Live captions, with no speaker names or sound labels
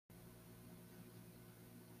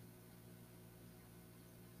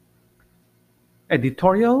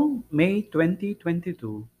Editorial, May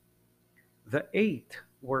 2022. The Eighth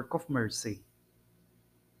Work of Mercy.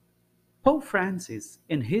 Pope Francis,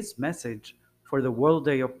 in his message for the World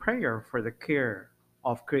Day of Prayer for the Care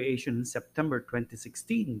of Creation in September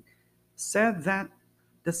 2016, said that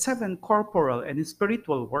the seven corporal and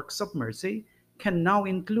spiritual works of mercy can now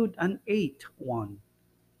include an eighth one: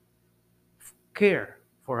 care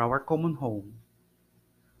for our common home,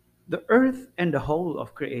 the earth and the whole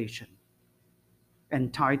of creation.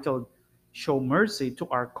 Entitled Show Mercy to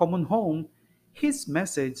Our Common Home, his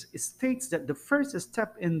message states that the first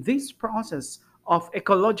step in this process of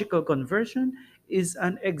ecological conversion is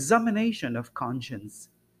an examination of conscience.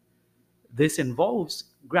 This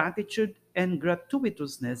involves gratitude and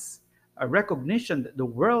gratuitousness, a recognition that the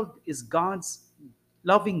world is God's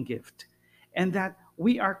loving gift, and that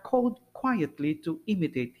we are called quietly to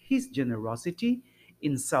imitate His generosity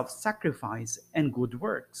in self sacrifice and good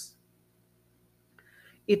works.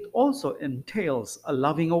 It also entails a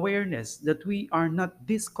loving awareness that we are not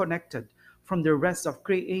disconnected from the rest of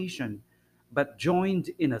creation, but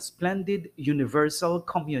joined in a splendid universal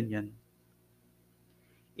communion.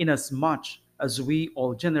 Inasmuch as we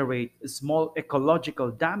all generate small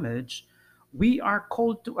ecological damage, we are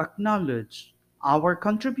called to acknowledge our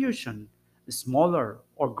contribution, smaller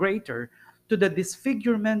or greater, to the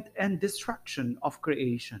disfigurement and destruction of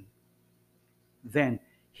creation. Then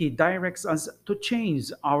he directs us to change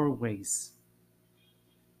our ways.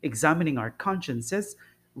 Examining our consciences,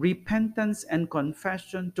 repentance and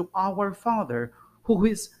confession to our Father, who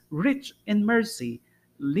is rich in mercy,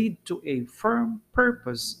 lead to a firm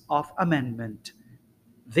purpose of amendment.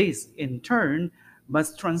 This, in turn,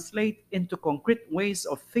 must translate into concrete ways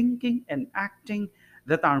of thinking and acting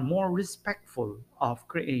that are more respectful of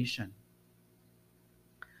creation.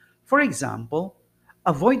 For example,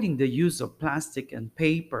 avoiding the use of plastic and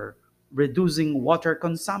paper, reducing water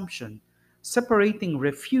consumption, separating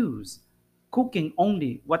refuse, cooking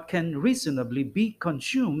only what can reasonably be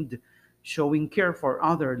consumed, showing care for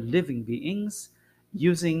other living beings,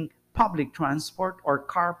 using public transport or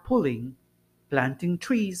carpooling, planting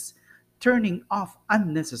trees, turning off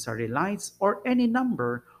unnecessary lights, or any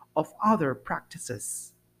number of other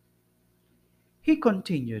practices. He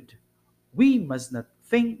continued, we must not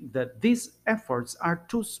think that these efforts are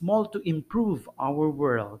too small to improve our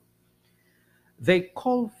world. They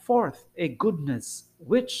call forth a goodness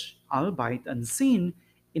which, albeit unseen,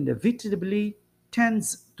 inevitably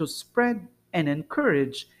tends to spread and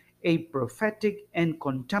encourage a prophetic and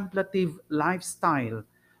contemplative lifestyle,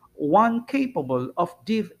 one capable of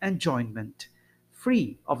deep enjoyment,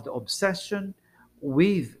 free of the obsession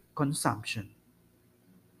with consumption.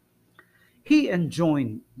 He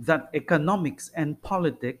enjoined that economics and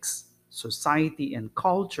politics, society and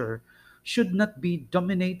culture should not be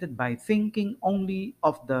dominated by thinking only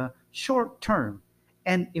of the short term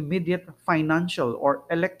and immediate financial or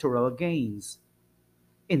electoral gains.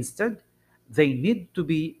 Instead, they need to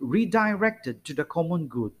be redirected to the common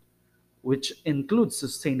good, which includes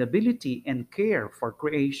sustainability and care for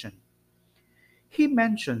creation. He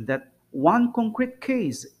mentioned that one concrete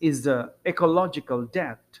case is the ecological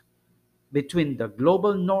debt between the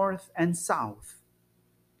global north and south.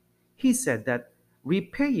 He said that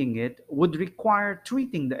repaying it would require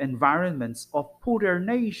treating the environments of poorer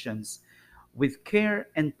nations with care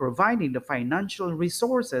and providing the financial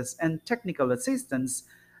resources and technical assistance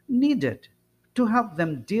needed to help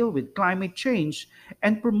them deal with climate change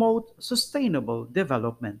and promote sustainable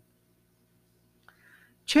development.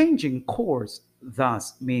 Changing course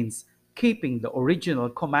thus means keeping the original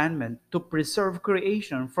commandment to preserve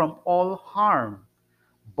creation from all harm,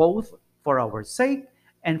 both for our sake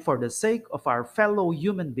and for the sake of our fellow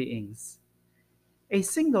human beings. A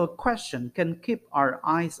single question can keep our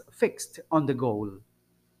eyes fixed on the goal.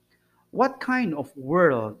 What kind of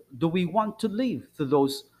world do we want to leave to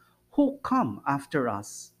those who come after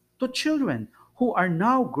us, to children who are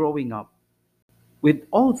now growing up? With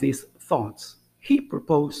all these thoughts, he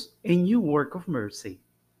proposed a new work of mercy.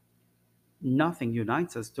 Nothing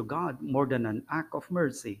unites us to God more than an act of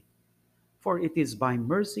mercy, for it is by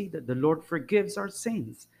mercy that the Lord forgives our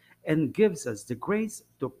sins and gives us the grace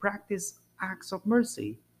to practice acts of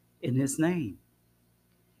mercy in His name.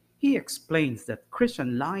 He explains that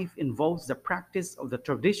Christian life involves the practice of the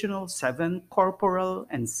traditional seven corporal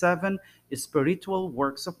and seven spiritual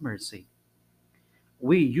works of mercy.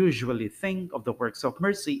 We usually think of the works of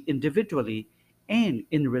mercy individually and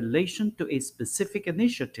in relation to a specific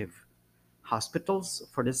initiative: hospitals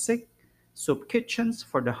for the sick, soup kitchens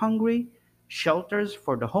for the hungry, shelters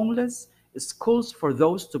for the homeless, schools for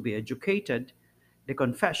those to be educated, the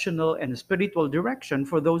confessional and spiritual direction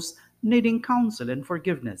for those needing counsel and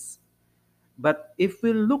forgiveness. But if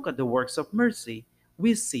we look at the works of mercy,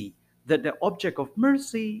 we see that the object of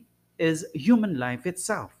mercy is human life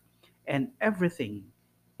itself and everything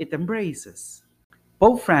it embraces.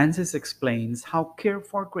 Pope Francis explains how care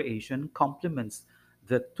for creation complements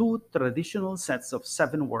the two traditional sets of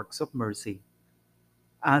seven works of mercy.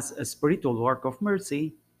 As a spiritual work of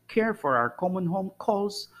mercy, care for our common home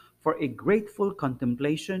calls for a grateful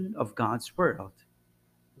contemplation of God's world,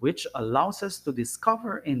 which allows us to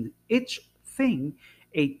discover in each thing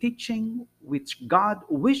a teaching which God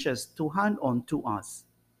wishes to hand on to us.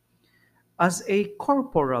 As a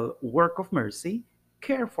corporal work of mercy,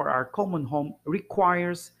 care for our common home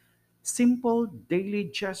requires simple daily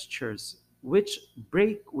gestures which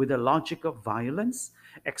break with the logic of violence,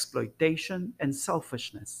 exploitation, and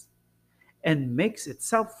selfishness, and makes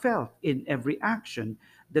itself felt in every action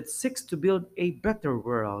that seeks to build a better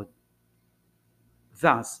world.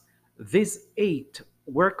 Thus, this eighth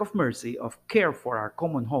work of mercy of care for our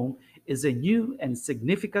common home is a new and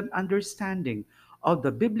significant understanding of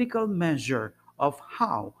the biblical measure of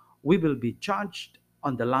how we will be judged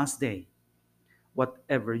on the last day.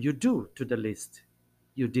 Whatever you do to the least,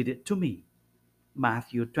 you did it to me.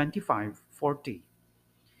 Matthew 25:40.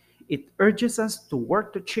 It urges us to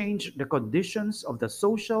work to change the conditions of the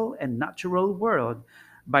social and natural world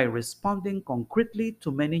by responding concretely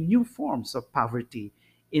to many new forms of poverty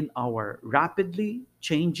in our rapidly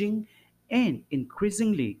changing and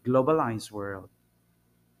increasingly globalized world.